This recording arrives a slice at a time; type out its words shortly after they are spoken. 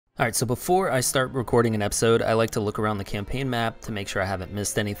Alright, so before I start recording an episode, I like to look around the campaign map to make sure I haven't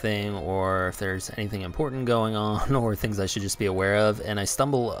missed anything, or if there's anything important going on, or things I should just be aware of, and I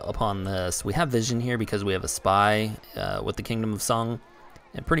stumble upon this. We have vision here because we have a spy with the Kingdom of Song,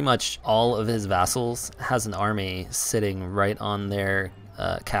 and pretty much all of his vassals has an army sitting right on their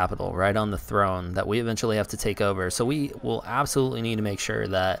capital, right on the throne, that we eventually have to take over. So we will absolutely need to make sure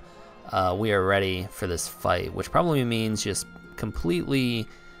that we are ready for this fight, which probably means just completely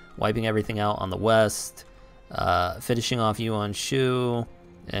wiping everything out on the west, finishing off Yuan Shu,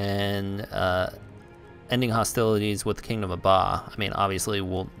 and ending hostilities with the Kingdom of Ba. I mean, obviously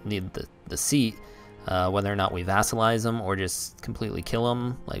we'll need the seat, whether or not we vassalize them or just completely kill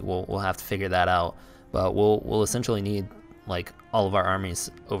them. Like we'll have to figure that out. But we'll essentially need like all of our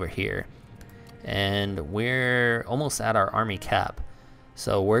armies over here, and we're almost at our army cap.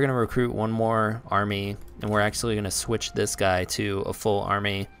 So we're gonna recruit one more army, and we're actually gonna switch this guy to a full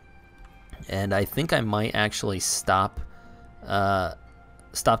army. And I think I might actually stop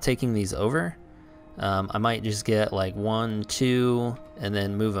taking these over. I might just get like 1, 2, and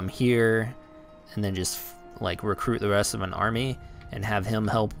then move them here, and then just like recruit the rest of an army and have him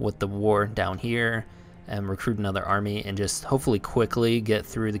help with the war down here, and recruit another army, and just hopefully quickly get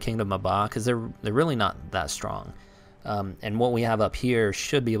through the Kingdom of Ba, because they're really not that strong. And what we have up here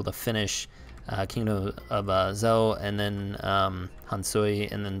should be able to finish Kingdom of Zhou, and then Hansui,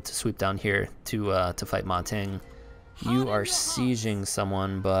 and then to sweep down here to fight Ma Ting. You are sieging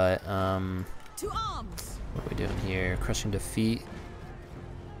someone, but what are we doing here? Crushing defeat.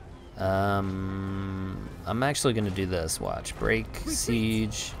 I'm actually gonna do this. Watch, break,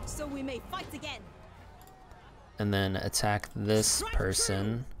 siege, so we may fight again. And then attack this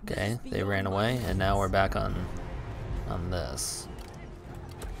person. Okay, they ran away, and now we're back on this.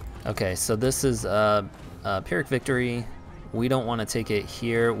 Okay, so this is Pyrrhic victory. We don't want to take it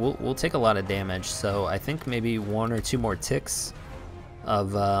here. We'll take a lot of damage, so I think maybe 1 or 2 more ticks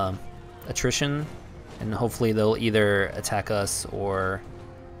of attrition, and hopefully they'll either attack us or...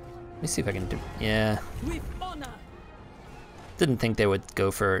 Let me see if I can do... Yeah. Didn't think they would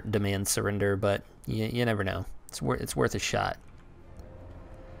go for demand surrender, but you never know. It's worth a shot.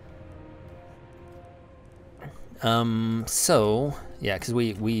 So yeah, because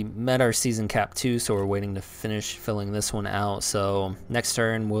we met our season cap too, so we're waiting to finish filling this one out. So next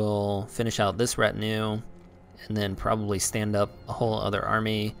turn we'll finish out this retinue, and then probably stand up a whole other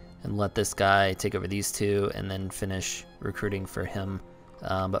army and let this guy take over these two, and then finish recruiting for him.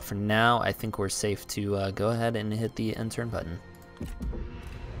 But for now, I think we're safe to go ahead and hit the end turn button.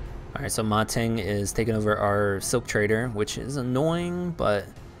 Alright, so Ma Ting is taking over our silk trader, which is annoying, but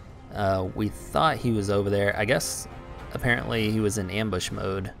we thought he was over there. I guess apparently he was in ambush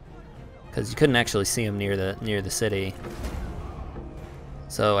mode, because you couldn't actually see him near the city.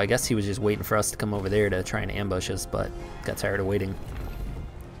 So I guess he was just waiting for us to come over there to try and ambush us, but got tired of waiting.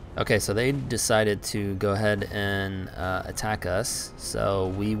 Okay, so they decided to go ahead and attack us,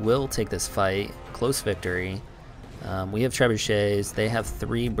 so we will take this fight. Close victory. We have trebuchets. They have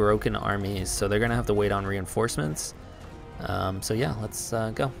 3 broken armies, so they're gonna have to wait on reinforcements. So yeah, let's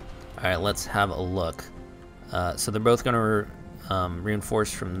go. Alright, let's have a look. So they're both going to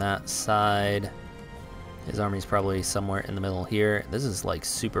reinforce from that side. His army's probably somewhere in the middle here. This is like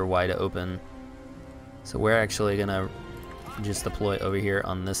super wide open. So we're actually going to just deploy over here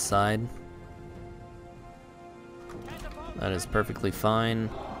on this side. That is perfectly fine.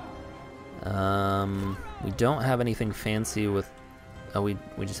 We don't have anything fancy with... Oh, we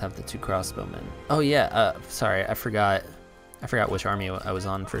just have the 2 crossbowmen. Oh yeah, sorry, I forgot which army I was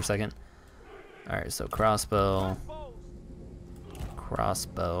on for a second. Alright, so crossbow.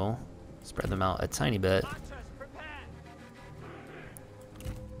 Spread them out a tiny bit.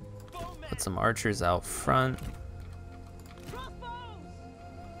 Put some archers out front.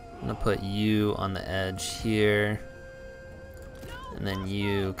 I'm gonna put you on the edge here. And then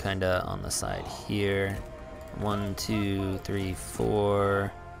you kinda on the side here. 1, 2, 3,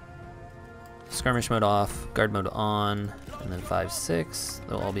 4. Skirmish mode off, guard mode on, and then 5, 6.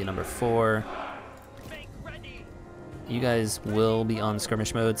 They'll all be number 4. You guys will be on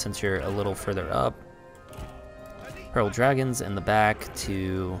skirmish mode since you're a little further up. Pearl Dragons in the back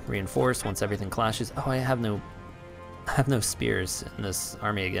to reinforce once everything clashes. Oh, I have no spears in this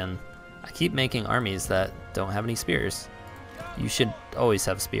army again. I keep making armies that don't have any spears. You should always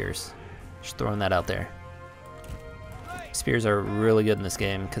have spears. Just throwing that out there. Spears are really good in this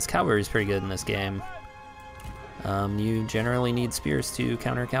game, because cavalry is pretty good in this game. You generally need spears to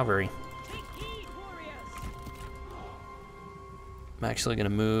counter cavalry. I'm actually going to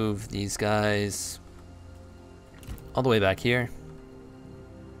move these guys all the way back here.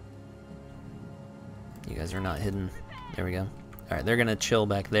 You guys are not hidden. There we go. Alright, they're gonna chill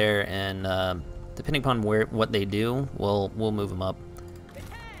back there, and depending upon what they do, we'll move them up.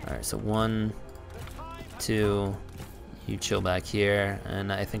 Alright, so 1, 2, you chill back here,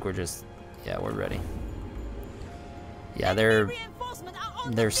 and I think we're just, yeah, we're ready. Yeah, they're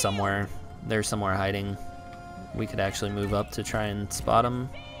somewhere. They're somewhere hiding. We could actually move up to try and spot them.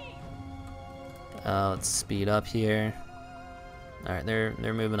 Let's speed up here. Alright,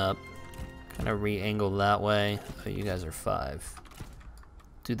 they're moving up. Kind of re-angle that way. Oh, you guys are 5.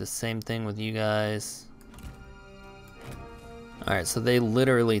 Do the same thing with you guys. Alright, so they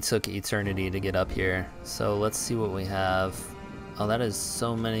literally took eternity to get up here. So let's see what we have. Oh, that is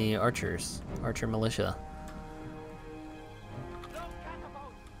so many archers. Archer militia.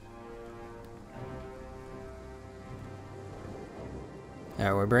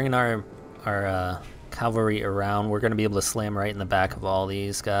 Alright, we're bringing our cavalry around. We're going to be able to slam right in the back of all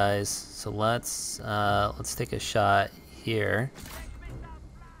these guys. So let's take a shot here.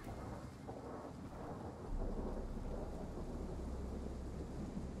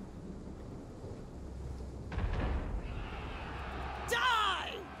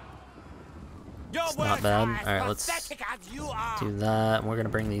 It's not bad. Alright, let's do that. We're going to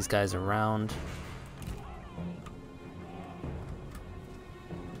bring these guys around.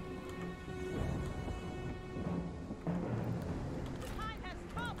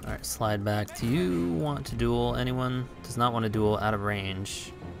 Alright, slide back. Do you want to duel? Anyone does not want to duel out of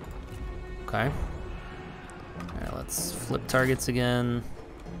range. Okay. Alright, let's flip targets again.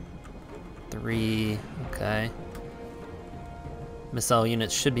 3. Okay. Missile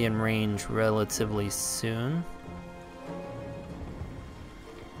units should be in range relatively soon.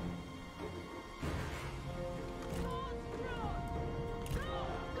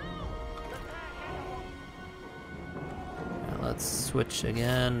 Let's switch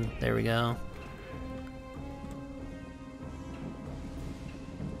again. There we go.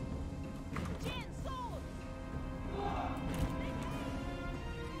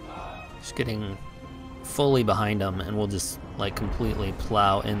 Just getting fully behind them, and we'll just like completely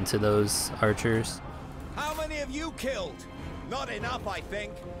plow into those archers. How many have you killed? Not enough, I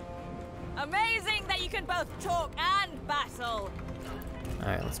think. Amazing that you can both talk and battle. All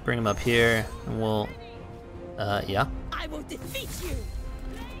right, let's bring them up here, and we'll, yeah. I will defeat you.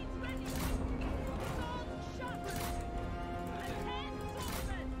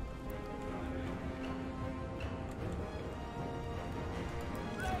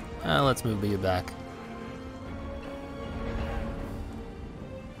 Let's move you back.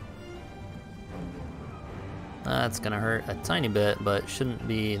 That's gonna hurt a tiny bit, but shouldn't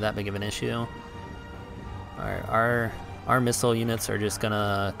be that big of an issue. Alright, our missile units are just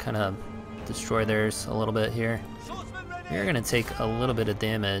gonna kind of destroy theirs a little bit here. We're gonna take a little bit of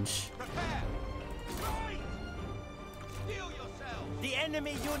damage. The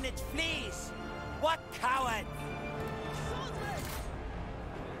enemy unit flees. What coward!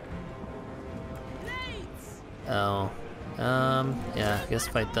 Oh, yeah, I guess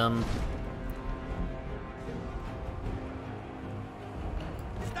fight them.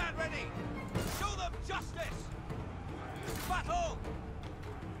 Stand ready. Show them justice. Battle.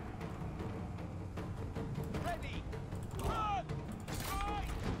 Ready. Run.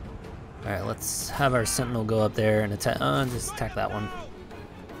 Alright, let's have our sentinel go up there and attack. Just attack that one.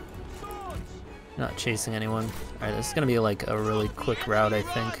 Not chasing anyone. Alright, this is gonna be like a really quick route, I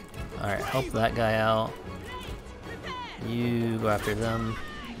think. Alright, help that guy out. You go after them.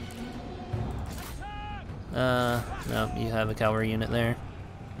 No, you have a cavalry unit there.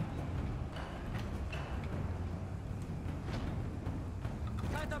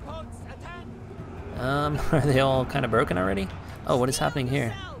 Are they all kind of broken already? Oh, what is happening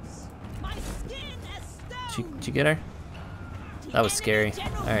here? Did you get her? That was scary.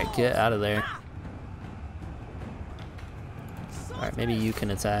 Alright, get out of there. Alright, maybe you can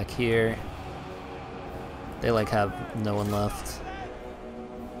attack here. They like have no one left.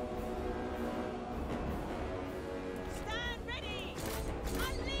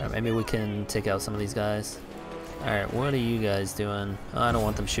 Alright, maybe we can take out some of these guys. Alright, what are you guys doing? Oh, I don't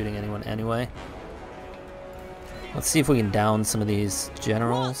want them shooting anyone anyway. Let's see if we can down some of these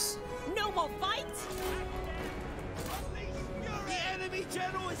generals. No more fight.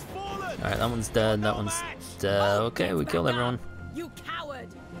 Alright, that one's dead, that one's dead. Okay, we killed everyone. You coward.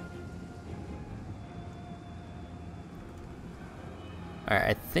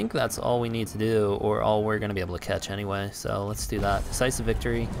 Alright, I think that's all we need to do, or all we're going to be able to catch anyway. So let's do that. Decisive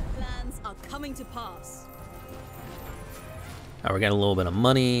victory. Plans are coming to pass. Alright, we got a little bit of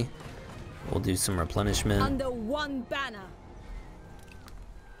money. We'll do some replenishment. Under one banner.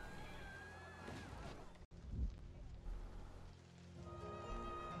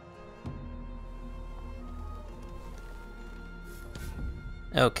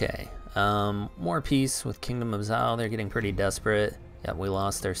 Okay, more peace with Kingdom of Zhao. They're getting pretty desperate. Yeah, we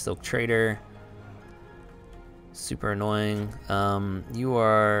lost our Silk Trader. Super annoying. You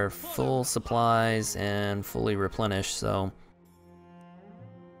are full supplies and fully replenished, so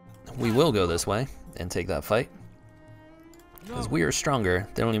we will go this way and take that fight. Because we are stronger.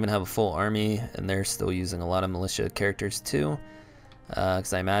 They don't even have a full army, and they're still using a lot of militia characters too.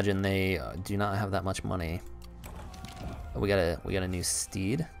 Because I imagine they do not have that much money. Oh, we got a new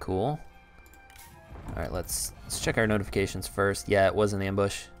steed. Cool. All right, let's check our notifications first. Yeah, it was an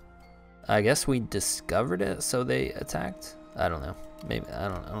ambush. I guess we discovered it, so they attacked. I don't know. Maybe I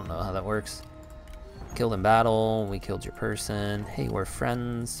don't know how that works. Killed in battle. We killed your person. Hey, we're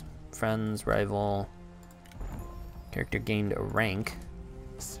friends. Friends, rival. Character gained a rank.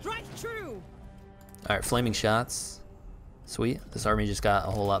 Strike true. All right, flaming shots. Sweet. This army just got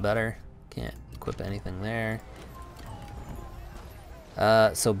a whole lot better. Can't equip anything there.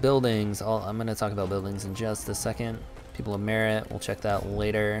 So buildings. I'm gonna talk about buildings in just a second. People of merit. We'll check that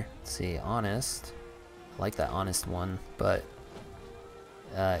later. Let's see. Honest. I like that honest one, but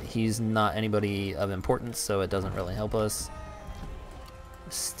he's not anybody of importance, so it doesn't really help us.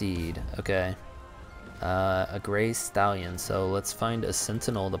 Steed. Okay. A gray stallion. So let's find a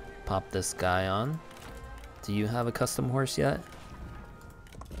sentinel to pop this guy on. Do you have a custom horse yet?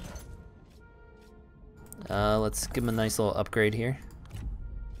 Let's give him a nice little upgrade here.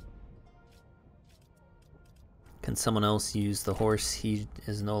 Can someone else use the horse he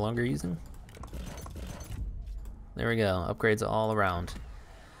is no longer using? There we go. Upgrades all around.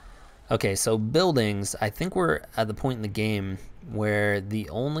 Okay, so buildings. I think we're at the point in the game where the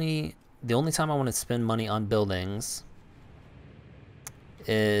only time I want to spend money on buildings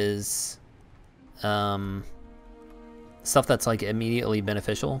is stuff that's like immediately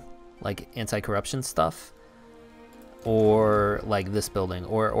beneficial, like anti-corruption stuff, or like this building,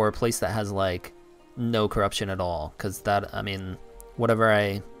 or a place that has like no corruption at all, because that, I mean, whatever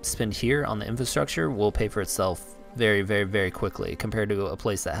I spend here on the infrastructure will pay for itself very, very, very quickly compared to a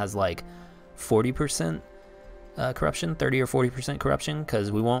place that has like 40% corruption, 30 or 40% corruption,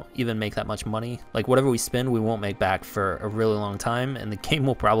 because we won't even make that much money. Like whatever we spend, we won't make back for a really long time, and the game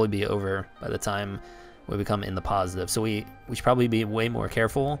will probably be over by the time we become in the positive. So we should probably be way more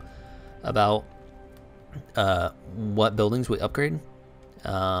careful about what buildings we upgrade,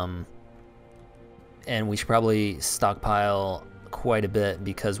 and we should probably stockpile quite a bit,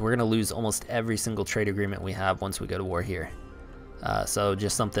 because we're gonna lose almost every single trade agreement we have once we go to war here. So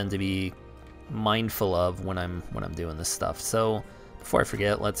just something to be mindful of when I'm doing this stuff. So before I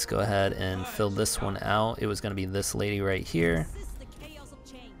forget, let's go ahead and fill this one out. It was going to be this lady right here.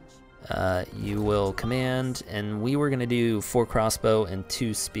 You will command, and we were going to do 4 crossbow and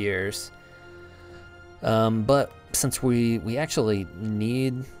 2 spears, but since we actually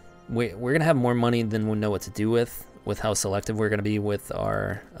need, we're going to have more money than we know what to do with how selective we're going to be with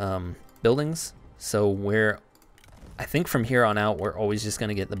our buildings. So I think from here on out, we're always just going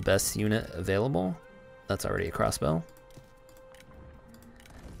to get the best unit available. That's already a crossbow.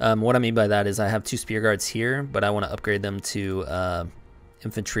 What I mean by that is I have 2 spear guards here, but I want to upgrade them to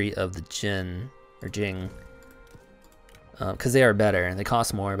infantry of the Jing, because they are better. They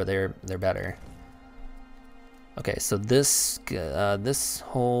cost more, but they're better. Okay, so this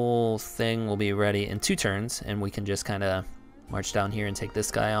whole thing will be ready in 2 turns, and we can just kind of march down here and take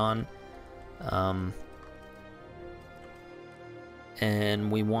this guy on.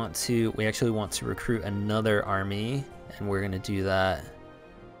 And we actually want to recruit another army, and we're gonna do that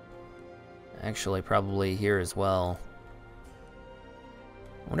actually probably here as well.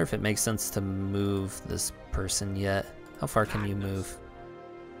 I wonder if it makes sense to move this person yet. How far can you move?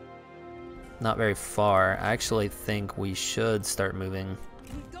 Not very far. I actually think we should start moving.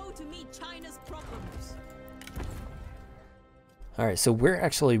 We go to meet China's problems. Alright, so we're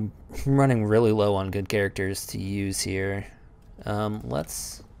actually running really low on good characters to use here.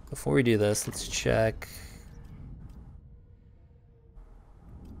 Before we do this, let's check.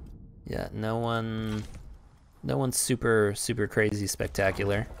 Yeah, no one's super crazy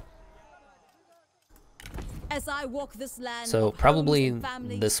spectacular. As I walk this land, So probably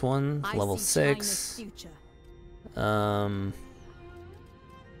this one, level 6. And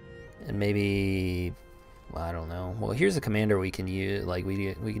maybe, well, I don't know. Well, here's a commander we can use. Like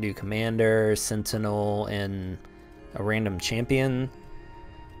we can do commander, sentinel, and a random champion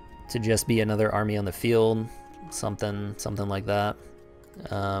to just be another army on the field, something like that.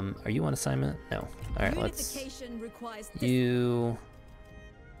 Are you on assignment? No. All right, let's you,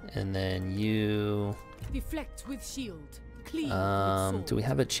 and then you. Deflect with shield. Clean with Do we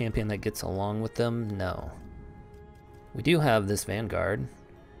have a champion that gets along with them? No. We do have this vanguard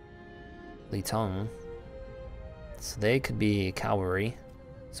Li Tong. So they could be cavalry.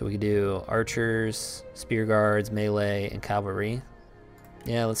 So we could do archers, spear guards, melee, and cavalry.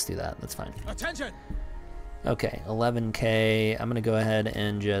 Yeah, let's do that. That's fine. Attention! Okay, 11k. I'm gonna go ahead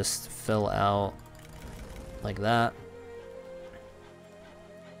and just fill out like that.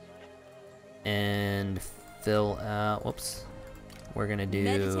 And fill out, whoops. We're gonna do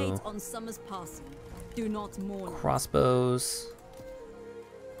meditate on summer's passing. Do not mourn. Crossbows.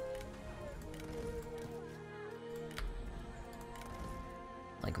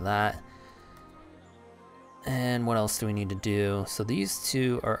 Like that. And what else do we need to do? So these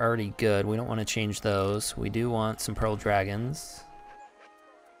two are already good. We don't want to change those. We do want some pearl dragons.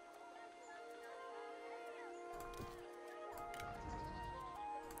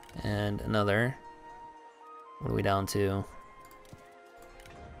 And another. What are we down to?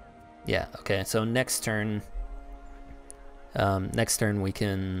 Yeah, okay, so next turn we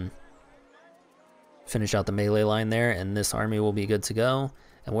can finish out the melee line there, and this army will be good to go.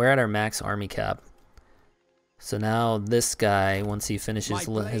 And we're at our max army cap. So now this guy, once he finishes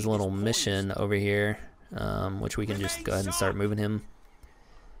his little mission over here, which we can just go ahead and start moving him.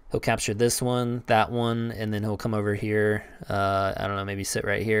 He'll capture this one, that one, and then he'll come over here, I don't know, maybe sit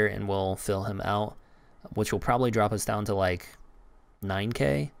right here, and we'll fill him out, which will probably drop us down to like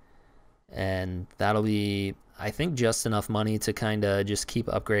 9k. And that'll be, I think, just enough money to kind of just keep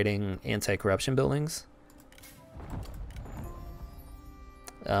upgrading anti-corruption buildings.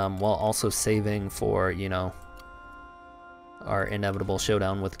 While also saving for, you know, our inevitable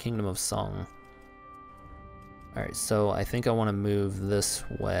showdown with Kingdom of Song. Alright, so I think I want to move this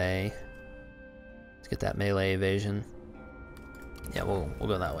way. Let's get that melee evasion. Yeah, we'll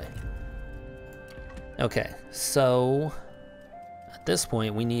go that way. Okay, so at this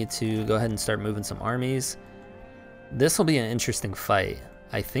point we need to go ahead and start moving some armies. This will be an interesting fight.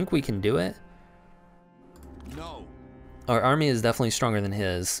 I think we can do it. No. Our army is definitely stronger than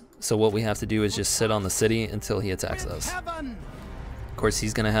his, so what we have to do is just sit on the city until he attacks us. Of course,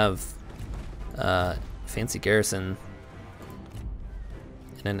 he's gonna have fancy garrison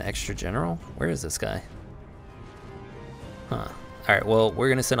and an extra general. Where is this guy? Huh. Alright, well, we're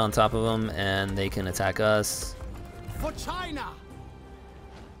gonna sit on top of them and they can attack us. For China.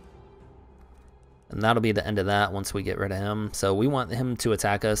 And that'll be the end of that once we get rid of him. So we want him to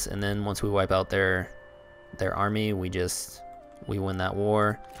attack us, and then once we wipe out their army, we win that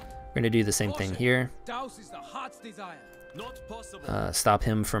war. We're gonna do the same thing here. Stop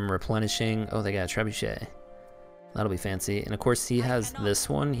him from replenishing. Oh, they got a trebuchet. That'll be fancy. And of course he has this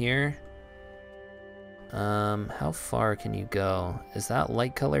one here. How far can you go? Is that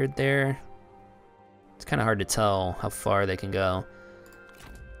light colored there? It's kind of hard to tell how far they can go.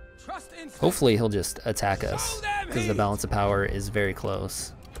 Hopefully he'll just attack us, because the balance of power is very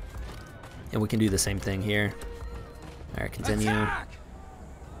close. And we can do the same thing here. Alright, continue.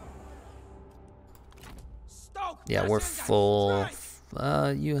 Yeah, we're full.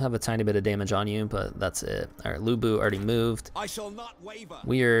 You have a tiny bit of damage on you, but that's it. Alright, Liu Biao already moved. I shall not waver.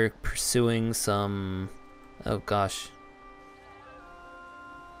 We are pursuing some... Oh gosh.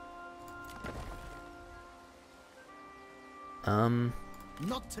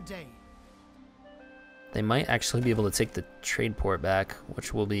 Not today. They might actually be able to take the trade port back,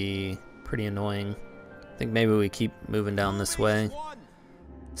 which will be pretty annoying. I think maybe we keep moving down this way.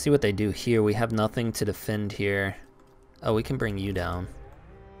 See what they do here. We have nothing to defend here. Oh, we can bring you down.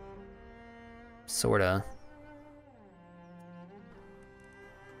 Sorta.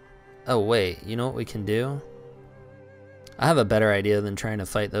 Oh wait, you know what we can do? I have a better idea than trying to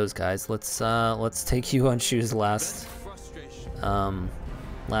fight those guys. Let's take you on Shu's last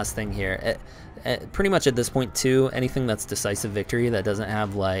thing here. Pretty much at this point too, anything that's decisive victory that doesn't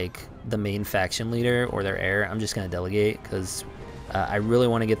have like the main faction leader or their heir, I'm just gonna delegate, because I really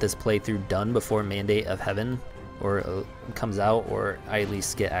want to get this playthrough done before Mandate of Heaven comes out, or I at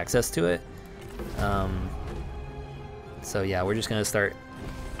least get access to it. So yeah, we're just gonna start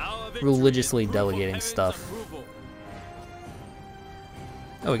religiously delegating stuff.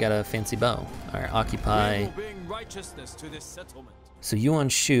 Oh, we got a fancy bow. Alright, occupy. So Yuan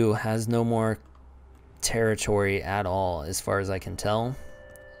Shu has no more territory at all, as far as I can tell.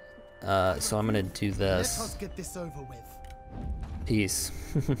 So I'm gonna do this. Let us get this over with. Peace.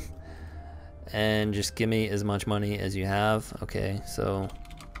 And just give me as much money as you have. Okay, so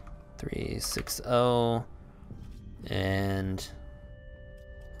 360 and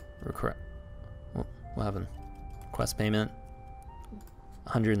what happened? Request payment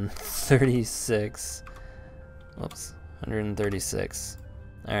 136. Whoops, 136.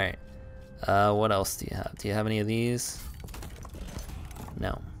 All right. What else do you have? Do you have any of these?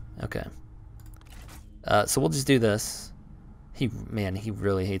 No. Okay. So we'll just do this. Man, he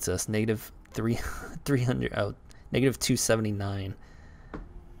really hates us. Negative 300. Oh, negative 279.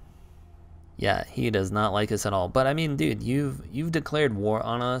 Yeah, he does not like us at all. But I mean, dude, you've declared war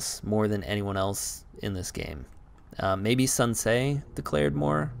on us more than anyone else in this game. Maybe Sensei declared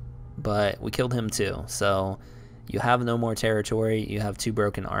more, but we killed him too. So you have no more territory. You have 2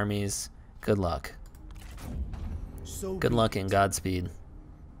 broken armies. Good luck. Good luck and Godspeed.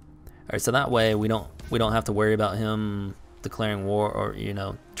 All right, so that way we don't have to worry about him declaring war or, you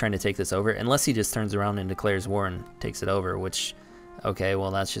know, trying to take this over, unless he just turns around and declares war and takes it over, which, okay,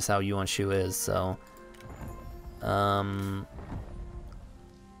 well, that's just how Yuan Shu is. So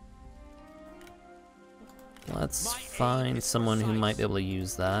let's find someone who might be able to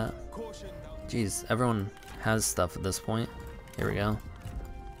use that. Jeez, everyone has stuff at this point. Here we go.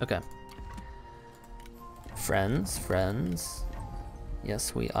 Okay. Friends.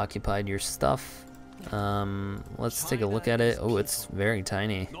 Yes, we occupied your stuff. Let's take a look at it. Oh, it's very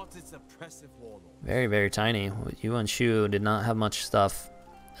tiny. Very, very tiny. Yuan Shu did not have much stuff.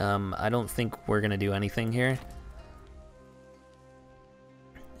 I don't think we're gonna do anything here.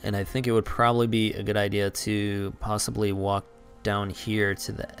 And I think it would probably be a good idea to possibly walk down here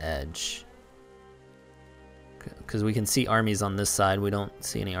to the edge. Because we can see armies on this side. We don't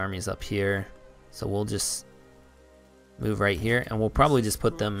see any armies up here. So we'll just move right here, and we'll probably just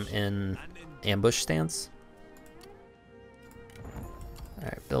put them in ambush stance.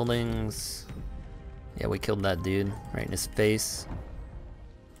 Alright, buildings. Yeah, we killed that dude right in his face.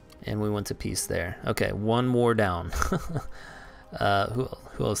 And we went to peace there. Okay, 1 more down.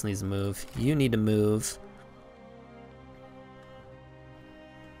 Who else needs to move? You need to move.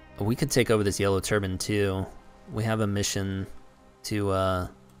 We could take over this yellow turban too. We have a mission to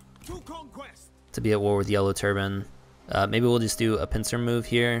be at war with Yellow Turban. Maybe we'll just do a pincer move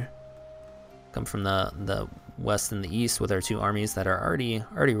here. Come from the west and the east with our 2 armies that are already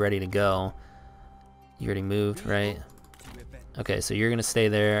ready to go. You already moved, right? Okay, so you're gonna stay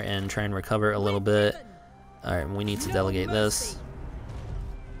there and try and recover a little bit. All right, we need to delegate this.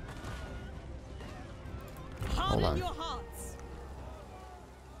 Hold on.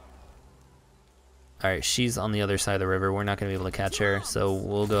 All right, she's on the other side of the river. We're not gonna be able to catch her, so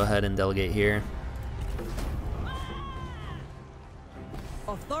we'll go ahead and delegate here.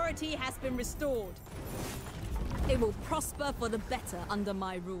 Authority has been restored. It will prosper for the better under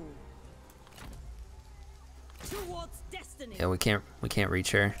my rule. Towards destiny. Yeah, we can't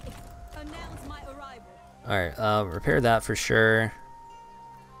reach her. Announce my arrival. All right, repair that for sure.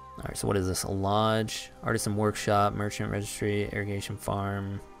 All right, so what is this? A lodge, artisan workshop, merchant registry, irrigation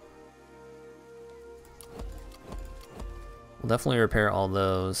farm. We'll definitely repair all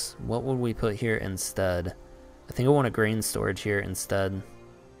those. What would we put here instead? I think I want a grain storage here instead.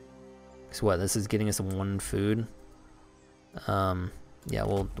 So what? This is getting us 1 food. Yeah,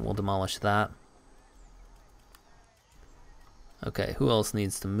 we'll demolish that. Okay, who else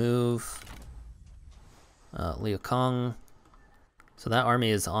needs to move? Liu Kong. So that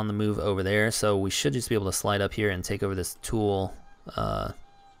army is on the move over there, so we should just be able to slide up here and take over this tool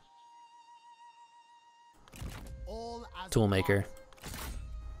maker.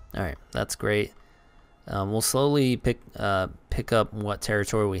 All right, that's great. We'll slowly pick up what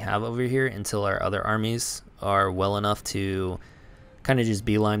territory we have over here until our other armies are well enough to kind of just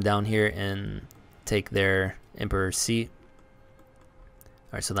beeline down here and take their emperor's seat.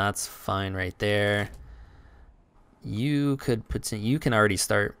 All right, so that's fine right there. You can already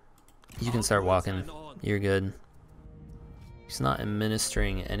start. You can start walking. You're good. He's not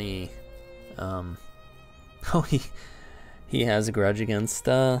administering any. Oh, he has a grudge against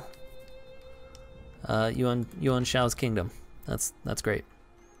Yuan Shao's kingdom. That's great.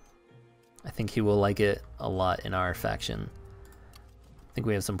 I think he will like it a lot in our faction. I think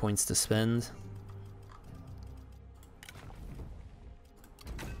we have some points to spend.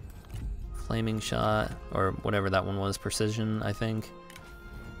 Flaming shot, or whatever that one was, precision, I think.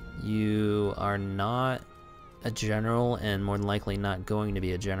 You are not a general, and more than likely not going to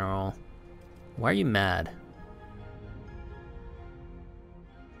be a general. Why are you mad?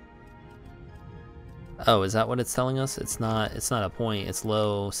 Oh, is that what it's telling us? It's not a point, it's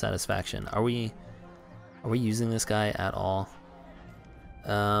low satisfaction. Are we using this guy at all?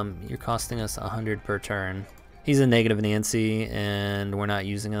 You're costing us 100 per turn. He's a negative Nancy, and we're not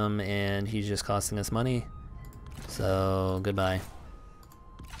using him, and he's just costing us money. So, goodbye.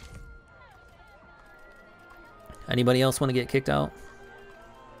 Anybody else want to get kicked out?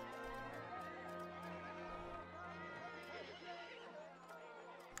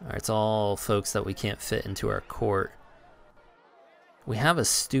 Alright, it's all folks that we can't fit into our court. We have a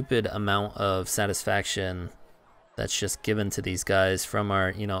stupid amount of satisfaction that's just given to these guys from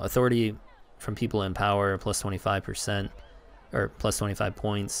our, you know, authority from people in power, plus 25%, or plus 25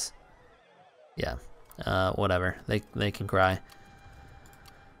 points. Yeah, whatever. They can cry.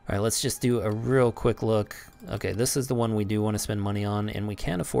 All right, let's just do a real quick look. Okay, this is the one we do want to spend money on, and we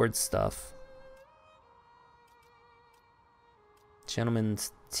can afford stuff.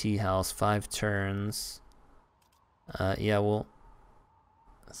 Gentleman's Tea House, 5 turns. Yeah, well,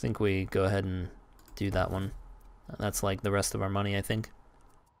 I think we go ahead and do that one. That's like the rest of our money, I think.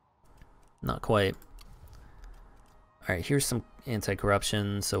 Not quite. All right, here's some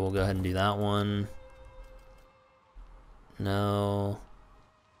anti-corruption, so we'll go ahead and do that one. No.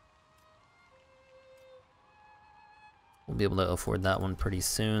 We'll be able to afford that one pretty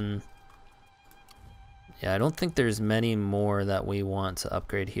soon. Yeah, I don't think there's many more that we want to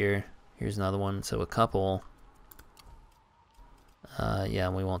upgrade here. Here's another one, so a couple. Yeah,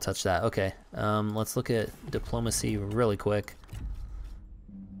 we won't touch that. Okay, let's look at diplomacy really quick.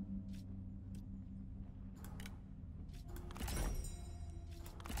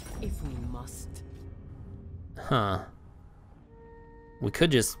 If we must. Huh. We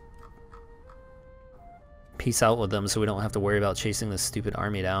could just peace out with them so we don't have to worry about chasing this stupid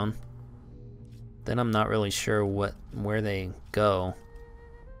army down. Then I'm not really sure where they go.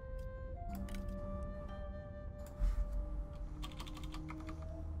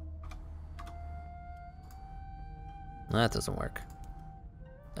 That doesn't work.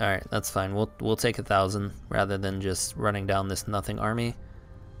 All right, that's fine. We'll take 1,000 rather than just running down this nothing army.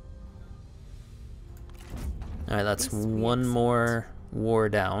 All right, that's one more war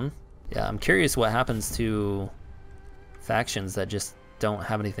down. Yeah, I'm curious what happens to factions that just don't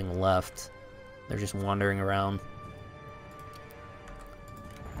have anything left. They're just wandering around.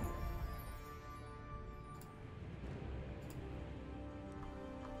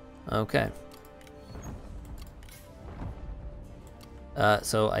 Okay.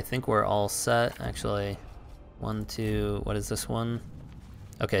 So I think we're all set. Actually, 1, 2, what is this one?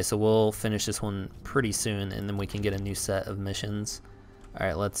 Okay, so we'll finish this one pretty soon, and then we can get a new set of missions. All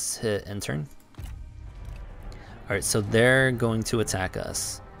right, let's hit intern. All right, so they're going to attack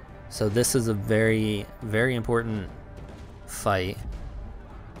us. So this is a very, very important fight.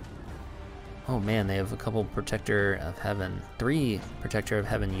 Oh man, they have a couple Protector of Heaven. 3 Protector of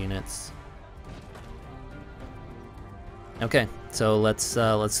Heaven units. Okay, so let's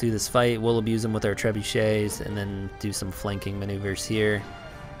do this fight. We'll abuse them with our trebuchets and then do some flanking maneuvers here.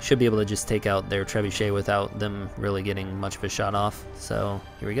 Should be able to just take out their trebuchet without them really getting much of a shot off. So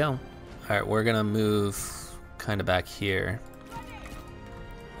here we go. All right, we're gonna move kind of back here.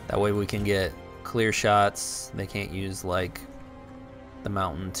 That way we can get clear shots. They can't use like the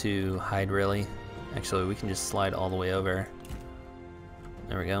mountain to hide really. Actually, we can just slide all the way over.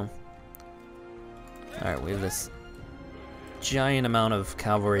 There we go. All right, we have this giant amount of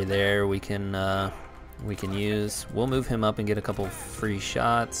cavalry there we can use. We'll move him up and get a couple free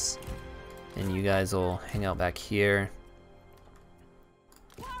shots, and you guys will hang out back here.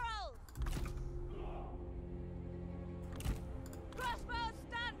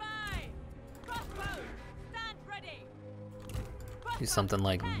 Do something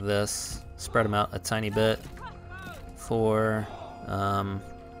like this. Spread them out a tiny bit. 4.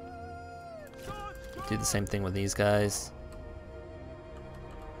 Do the same thing with these guys.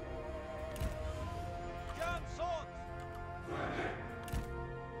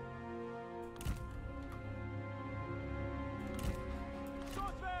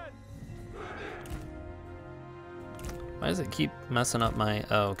 Why does it keep messing up my...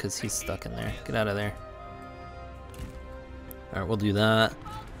 Oh, because he's stuck in there. Get out of there. Alright, we'll do that.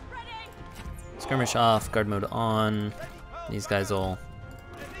 Skirmish off, guard mode on. These guys will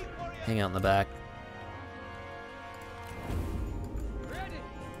hang out in the back. Ready!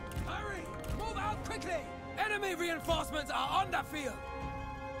 Hurry! Move out quickly! Enemy reinforcements are on the field!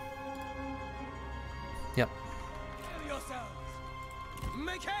 Yep. Kill yourselves!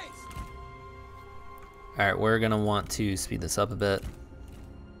 Make haste! Alright, we're gonna want to speed this up a bit.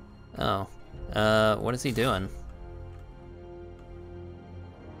 Oh. What is he doing?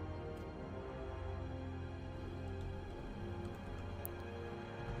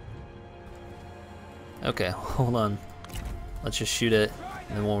 Okay, hold on. Let's just shoot it,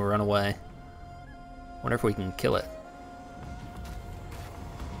 and then we'll run away. Wonder if we can kill it.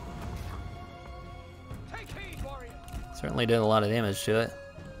 Take heed, warrior! Certainly did a lot of damage to it.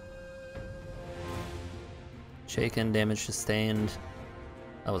 Shaken, damage sustained.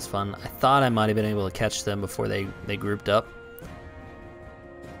 That was fun. I thought I might have been able to catch them before they grouped up.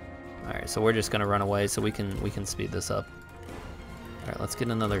 Alright, so we're just gonna run away so we can speed this up. Alright, let's get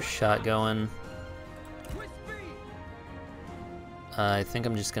another shot going. I think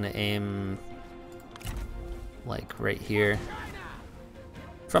I'm just gonna aim like right here.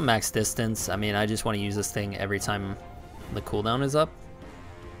 From max distance, I mean, I just want to use this thing every time the cooldown is up.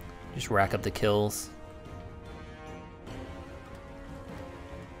 Just rack up the kills.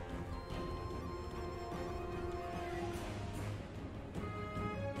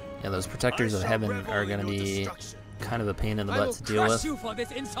 Yeah, those protectors of heaven are gonna be kind of a pain in the butt to deal with.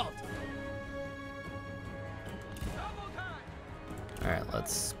 Alright,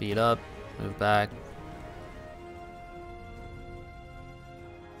 let's speed up, move back.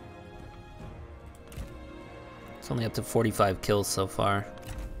 It's only up to 45 kills so far.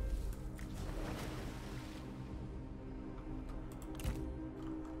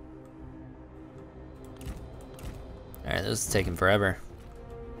 Alright, this is taking forever.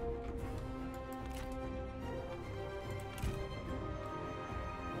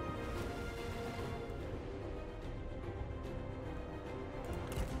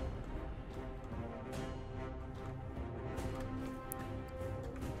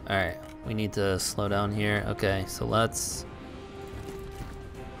 Alright, we need to slow down here. Okay, so let's...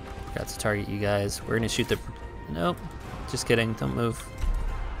 Forgot to target you guys. We're gonna shoot the... Nope, just kidding, don't move.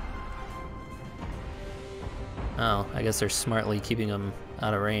 Oh, I guess they're smartly keeping them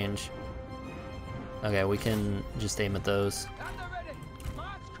out of range. Okay, we can just aim at those.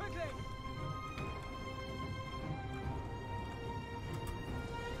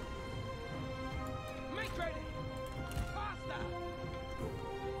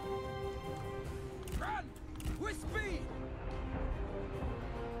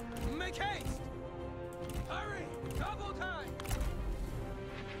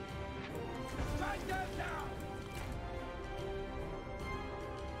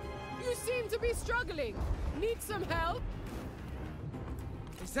 You seem to be struggling. Need some help?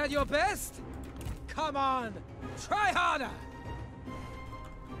 Is that your best? Come on, try harder.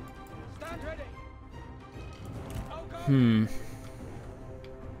 Stand ready.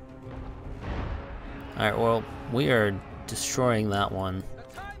 Alright, well, we are destroying that one. The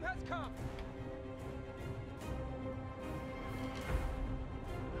time has come.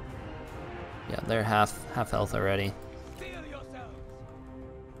 Yeah, they're half health already. Steel yourselves.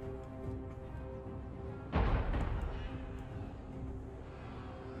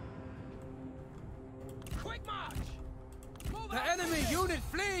 Quick march. The enemy unit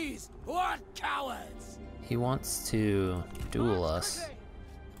flees. What cowards! He wants to duel us.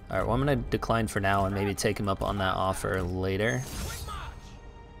 Alright, well, I'm gonna decline for now and maybe take him up on that offer later. Quick march.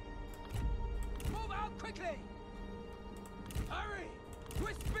 Move out quickly. Hurry.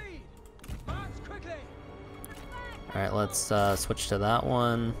 With speed. March quickly. Alright, let's switch to that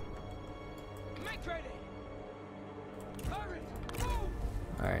one. Make ready. Hurry. Move.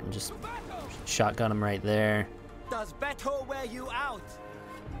 Alright, and just To battle. shotgun him right there. Does battle wear you out?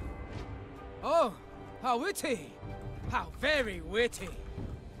 Oh, how witty. How very witty.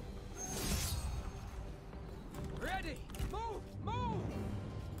 Ready. Move. Move.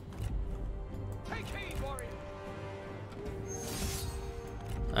 Take heed, warrior.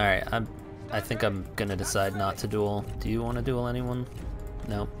 Alright, I think I'm gonna decide not to duel. Do you want to duel anyone?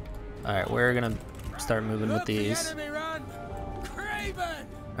 No. Alright, we're gonna start moving with Look the these. enemy run. Craven.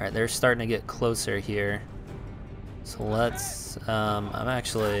 Alright, they're starting to get closer here. So let's, I'm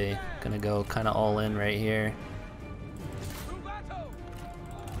actually gonna go kind of all in right here. To battle.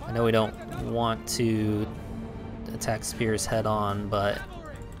 I know we don't want to attack Spears head on, but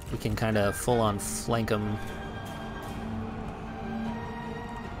we can kind of full on flank them.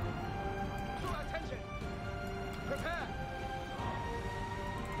 Attention. Prepare.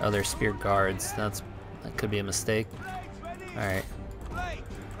 Oh, they're Spear guards. That could be a mistake. Alright, Blade,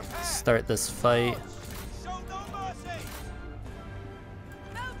 prepare. start this fight. Show no mercy.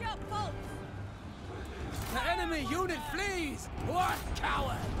 Move your bolts! The enemy unit flees. What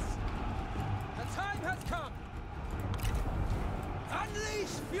cowards! The time has come.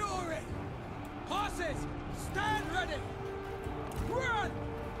 Unleash fury. Horses, stand ready. Run.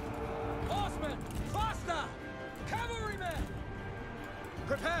 Horsemen, faster. Cavalrymen,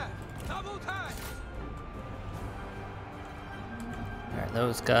 prepare. Double time. Alright,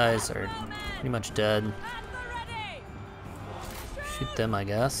 those guys are pretty much dead. At the ready! Shoot them, I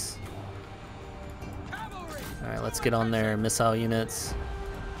guess. Cavalry. Alright, let's get on their missile units.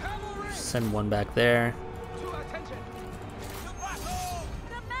 Cavalry. Send one back there. To attention. To battle.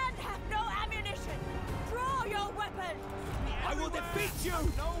 The men have no ammunition! Draw your weapons! I will defeat you.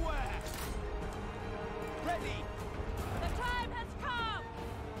 Nowhere. Ready. The time has come!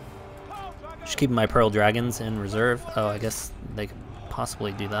 Pearl Dragon. Just keeping my Pearl Dragons in reserve. Oh, I guess they could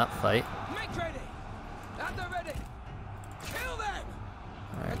possibly do that fight. Make ready. At the ready. Kill them.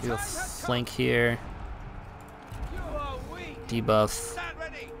 Alright, do a flank here. You are weak. Debuff. Stand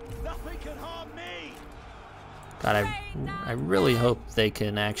ready. Nothing can harm me. God, I really hope they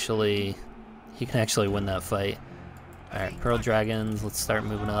can actually, he can actually win that fight. Alright, Pearl Dragons, let's start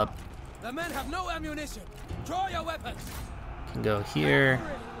moving up. The men have no ammunition. Draw your weapons. Can go here.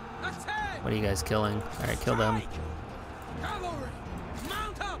 Attack. What are you guys killing? Alright, kill them. Cavalry.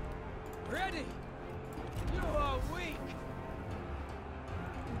 Mount up. Ready. You are weak.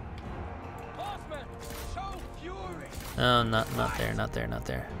 Horsemen, show fury. No, not there, not there, not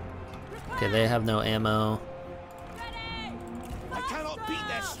there. Okay, they have no ammo. I cannot beat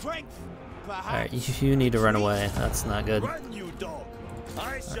their strength. Alright, Perhaps. you need to run away. That's not good. Run, you dog.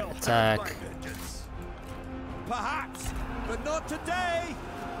 I shall have attack. my vengeance. Perhaps, but not today.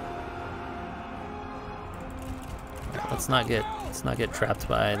 Let's not get trapped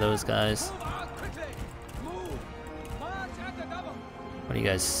by those guys. Move out quickly. Move. March at the double. What are you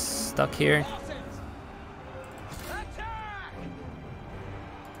guys stuck here? Horses. Attack.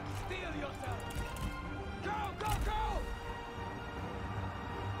 Steel yourself. Go, go, go.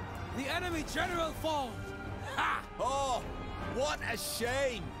 The enemy general falls. Ha! Oh, what a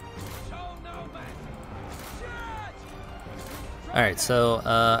shame. Show no mercy. Charge. Alright, so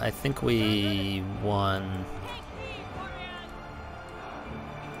I think we won.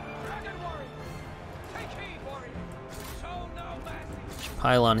 Dragon warrior. Take heed, warrior. Show no mercy.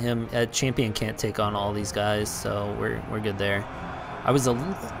 Pile on him. Champion can't take on all these guys, so we're good there. I was a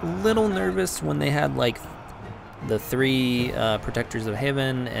little nervous when they had like the 3 protectors of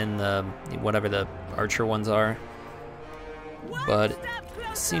Haven and the whatever the archer ones are, but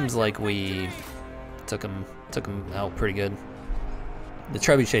it seems like we took him out pretty good. The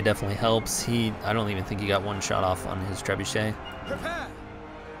trebuchet definitely helps. I don't even think he got 1 shot off on his trebuchet. Prepare.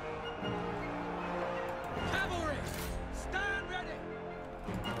 Cavalry. Stand ready.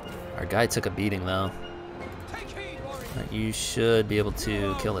 Our guy took a beating though. Take heed, warrior. You should be able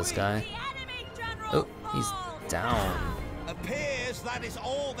to kill this guy. Oh, he's down. Appears that is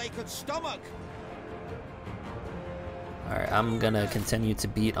all they could stomach. Alright, I'm gonna continue to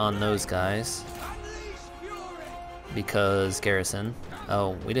beat on those guys Unleash fury. because Garrison.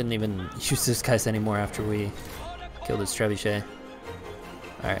 Oh, we didn't even use this guys anymore after we killed his trebuchet.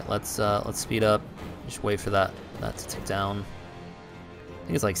 Alright, let's speed up. Just wait for that to tick down. I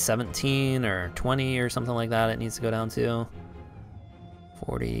think it's like 17 or 20 or something like that it needs to go down to.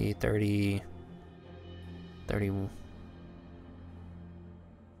 40, 30, 30,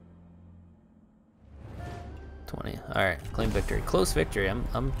 20. Alright, claim victory. Close victory.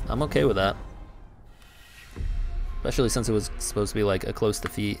 I'm okay with that. Especially since it was supposed to be like a close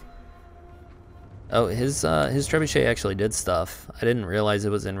defeat. Oh, his trebuchet actually did stuff. I didn't realize it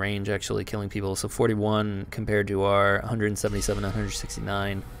was in range actually killing people. So 41 compared to our 177,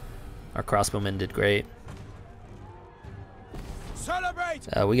 169. Our crossbowmen did great. Celebrate.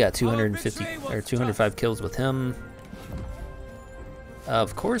 We got 250 or 205 kills with him.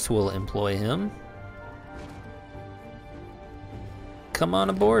 Of course we'll employ him. Come on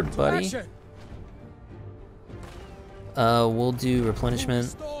aboard, buddy. Action. We'll do replenishment.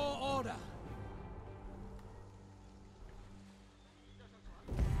 Restore order.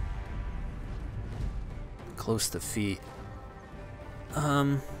 Close defeat.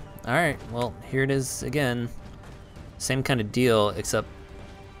 Alright, well, here it is again. Same kind of deal, except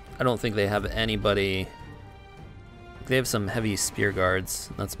I don't think they have anybody. They have some heavy spear guards,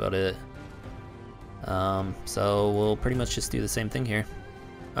 that's about it. So we'll pretty much just do the same thing here.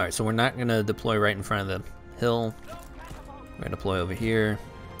 Alright, so we're not gonna deploy right in front of the hill. We're gonna deploy over here.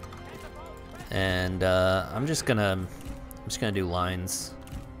 And I'm just gonna do lines.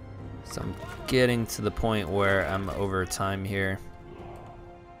 So I'm getting to the point where I'm over time here.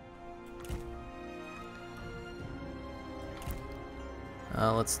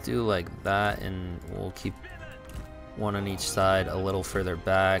 Let's do like that, and we'll keep one on each side a little further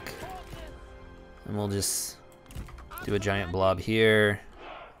back. And we'll just do a giant blob here.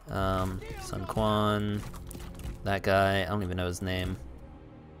 Sun Quan, that guy, I don't even know his name.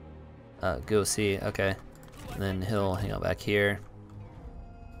 Go see, okay. And then he'll hang out back here.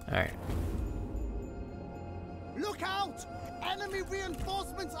 Alright. Look out! Enemy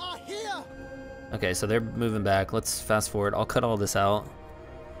reinforcements are here! Okay, so they're moving back. Let's fast forward. I'll cut all this out.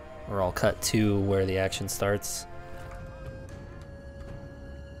 Or I'll cut to where the action starts.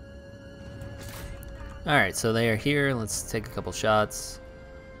 Alright, so they are here. Let's take a couple shots.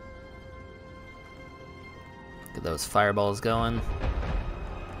 Get those fireballs going.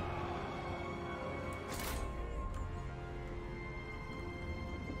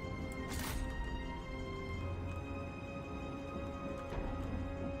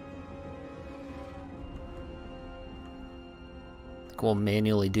 think we'll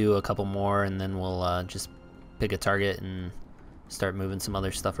manually do a couple more, and then we'll just pick a target and start moving some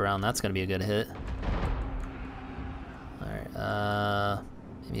other stuff around. That's gonna be a good hit. Alright,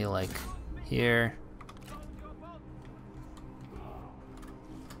 maybe like here.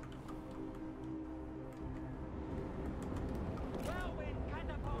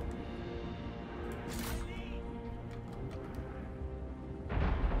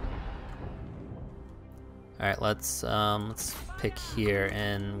 Alright, let's pick here,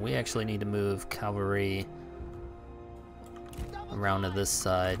 and we actually need to move cavalry around to this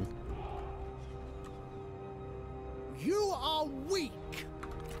side. You are weak.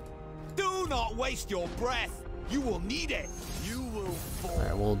 Do not waste your breath. You will need it. You will fall.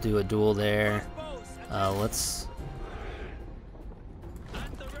 Alright, we'll do a duel there. Let's...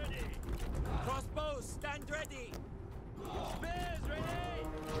 At the ready. Crossbows, stand ready. Spears ready.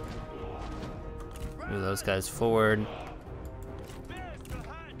 move those guys forward. Spears to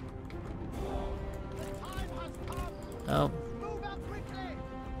hand. Oh.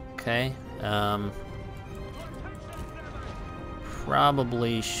 Okay.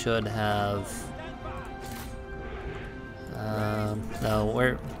 Probably should have. No,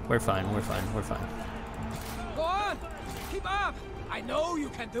 we're fine. We're fine. We're fine. Go on! Keep up! I know you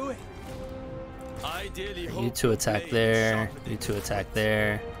can do it! Ideally, You two attack there. You two attack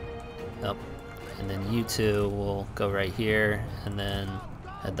there. Yep. And then you two will go right here and then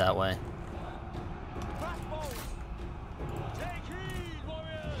head that way.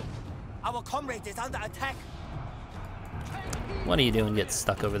 Our comrade is under attack. What are you doing? Get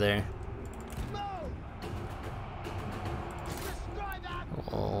stuck over there.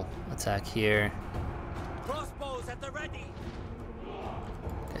 We'll attack here. Crossbows at the ready.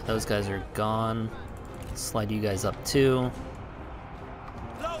 Okay, those guys are gone. Slide you guys up too.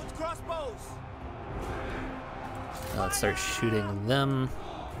 Load crossbows. Now let's start shooting them.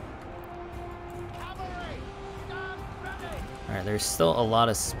 Alright, there's still a lot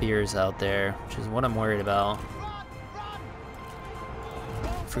of spears out there, which is what I'm worried about.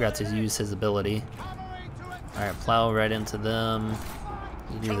 Forgot to use his ability. Alright, plow right into them.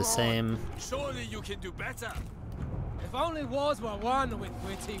 You do the same. Surely you can do better. If only wars were won with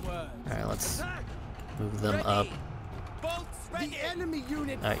witty words. Alright, let's move them up. The enemy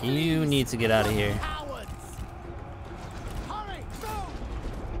unit. Alright, you need to get out of here. Cowards. Hurry, go.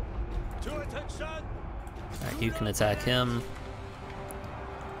 To attention. Alright, you can attack him.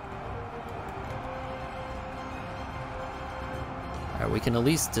 Alright, we can at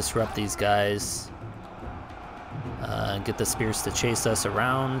least disrupt these guys. Get the spears to chase us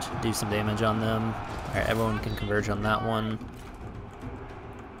around, do some damage on them. Alright, everyone can converge on that one.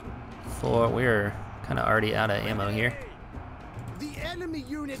 We're kind of already out of ammo here. The enemy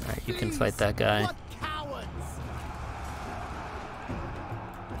unit. Alright, you can fight that guy. What cowards?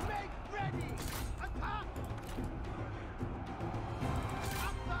 Make ready. Attack.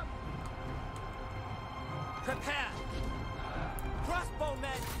 Prepare.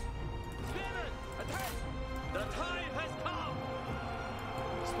 Crossbowmen. Spearmen, attack. The time has come.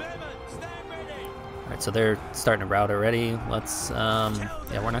 Spearmen, stand ready. Alright, so they're starting to rout already. Let's,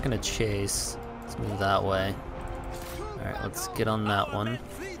 yeah, we're not gonna chase. Let's move that way. Alright, let's get on that one.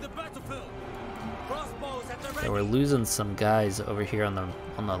 Flee the battlefield. Crossbows at the ready. So we're losing some guys over here on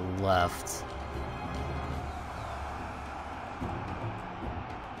the left.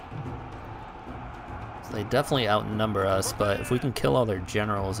 So they definitely outnumber us, but if we can kill all their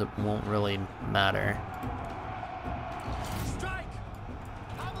generals, it won't really matter. Strike.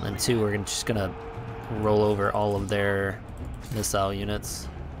 And then two, we're just gonna roll over all of their missile units.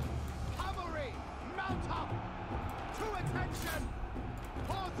 Cavalry, mount up. To attention.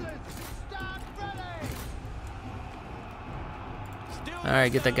 Horses, stand ready.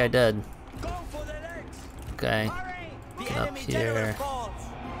 Alright, get that guy dead. Go for the legs. Okay. Hurry. The Get up enemy here. general falls.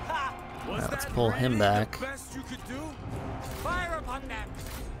 Ha. Alright, let's pull him back. The best you could do? Fire upon them.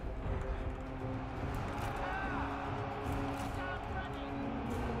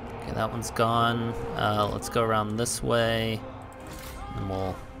 Okay, that one's gone. Let's go around this way, and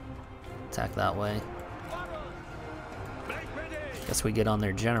we'll attack that way. Make ready. Guess we get on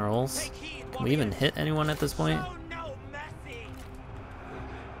their generals. Take heed, Can we even warriors. hit anyone at this point? Show no mercy.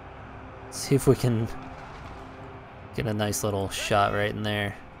 See if we can get a nice little shot right in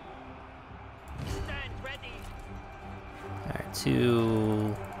there. Stand ready. Alright,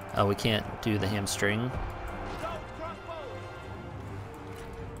 two... Oh, we can't do the hamstring. Load crossbows.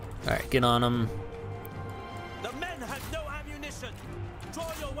 Alright, get on them. The men have no ammunition.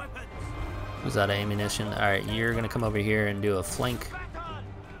 Draw your weapons. Who's out of ammunition? Alright, you're gonna come over here and do a flank. Back on.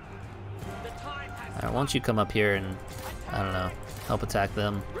 The time has Alright, why don't you come up here and, I don't know, help attack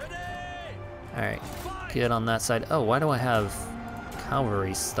them. Alright, get on that side. Oh, why do I have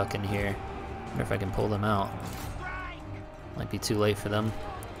cavalry stuck in here? I wonder if I can pull them out. Might be too late for them.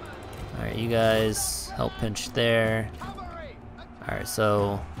 Alright, you guys help pinch there. Alright,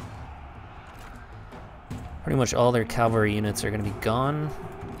 so pretty much all their cavalry units are going to be gone.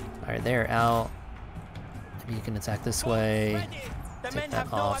 Alright, they're out. Maybe you can attack this way. Take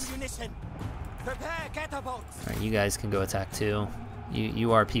that off. Alright, you guys can go attack too.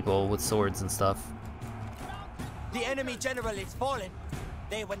 You are people with swords and stuff. The enemy general is fallen.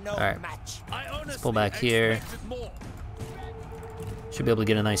 They were no match. Let's pull back here. Should be able to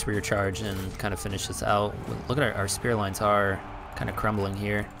get a nice rear charge and kind of finish this out. Look at our spear lines are kind of crumbling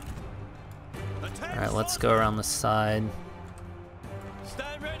here. Alright, let's go around the side.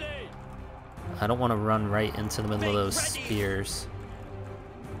 I don't want to run right into the middle of those spears.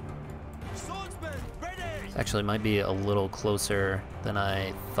 This actually might be a little closer than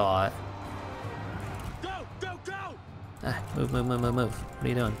I thought. Ah, move. What are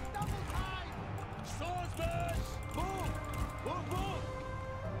you doing?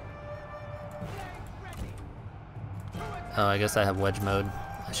 Oh, I guess I have wedge mode.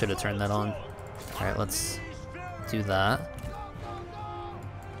 I should have turned that on. Alright, let's do that.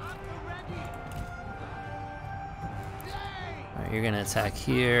 Alright, you're gonna attack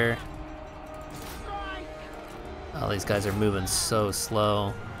here. Oh, these guys are moving so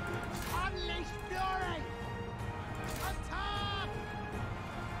slow.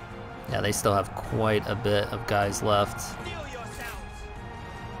 Yeah, they still have quite a bit of guys left.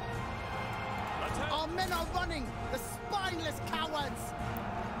 Our men are running, the spineless cowards.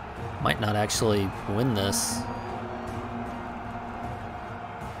 Might not actually win this.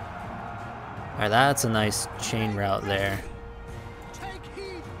 Alright, that's a nice chain route there. Take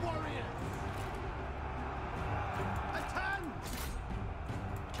heed, warriors. Attend.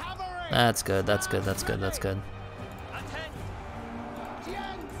 Cavalry. That's good.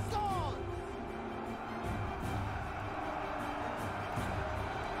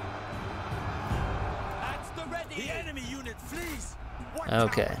 The enemy unit flees.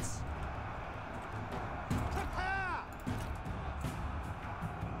 Okay. Prepare.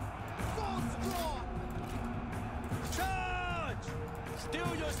 Swords drawn. Charge.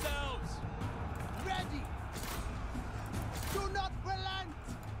 Steel yourselves. Ready. Do not relent.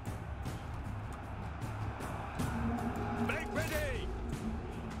 Make ready.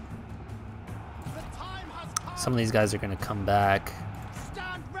 The time has come. Some of these guys are going to come back.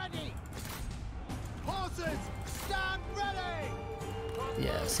 Stand ready. Horses, stand ready.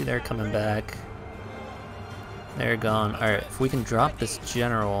 Yeah, see, they're coming back. They're gone. Alright, if we can drop this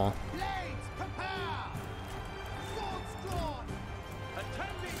general. Blades, prepare. Swords drawn.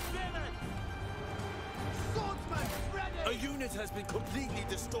 Attending spirit. Swordsman ready. A unit has been completely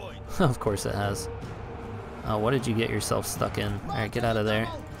destroyed. Of course it has. Oh, what did you get yourself stuck in? Alright, get out of there.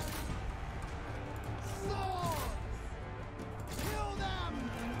 Swords. Kill them.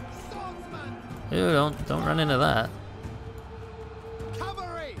 Swordsman. Ew, don't run into that.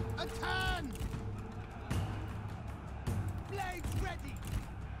 Cavalry, attend. Blades ready.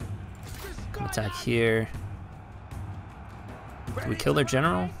 Come attack here. Did we kill their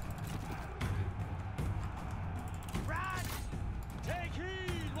general? Run. Take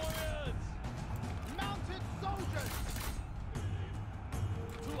heed, warriors. Mounted soldiers.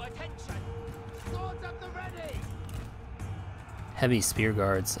 To attention. Swords at the ready. Heavy spear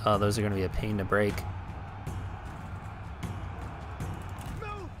guards. Oh, those are going to be a pain to break.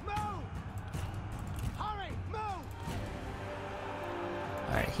 Move, move. Hurry, move.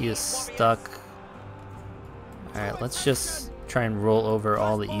 Alright, he is stuck. Alright, let's just try and roll over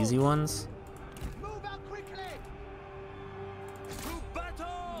all the easy ones. Move out quickly. To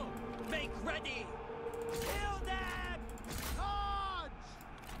battle. Make ready. Kill them. Charge.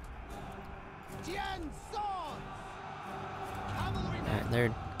 Tien swords. Cavalrymen. Alright,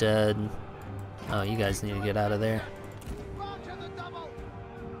 they're dead. Oh, you guys need to get out of there. March at the double.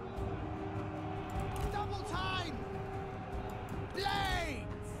 Double time. Blades.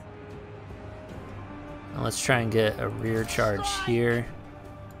 Now let's try and get a rear charge here.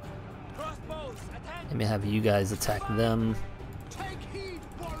 Crossbows. Attack. Maybe have you guys attack them. Take heed,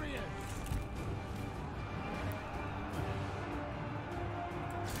 warriors.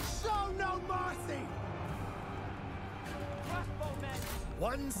 Show no mercy. Crossbowmen.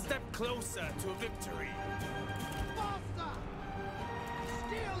 One step closer to victory. Faster.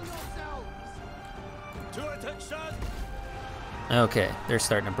 Steel yourselves. To attention. Okay, they're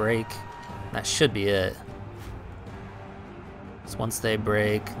starting to break. That should be it. So once they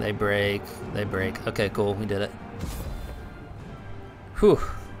break, they break, they break. Okay, cool, we did it. Whew,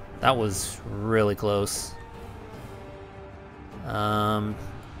 that was really close. Ready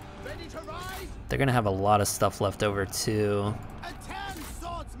to ride? They're gonna have a lot of stuff left over too. Attend,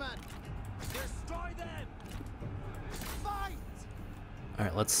 swordsman! Destroy them! Fight!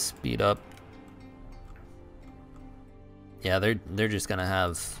 Alright, let's speed up. Yeah, they're just gonna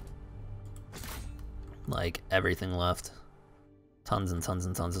have like everything left. Tons and tons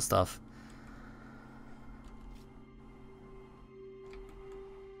and tons of stuff.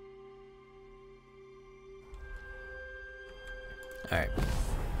 Alright.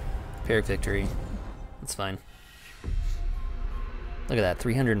 Pyrrhic victory. That's fine. Look at that.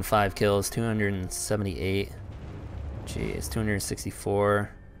 305 kills, 278. Jeez, 264.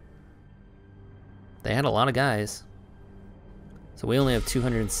 They had a lot of guys. So we only have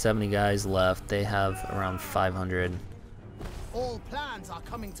 270 guys left. They have around 500. All plans are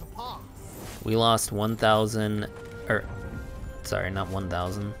coming to pass. We lost 1,000, or sorry, not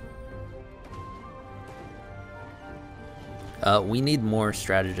 1,000. We need more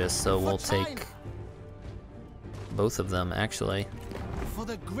strategists, so we'll take both of them actually. For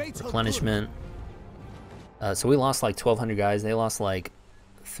the greater Replenishment. So we lost like 1,200 guys. They lost like,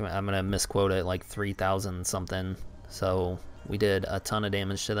 I'm gonna misquote it, like 3,000 something. So we did a ton of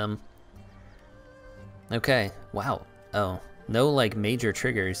damage to them. Okay, wow. Oh, no like major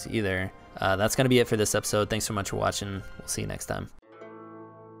triggers either. That's gonna be it for this episode. Thanks so much for watching. We'll see you next time.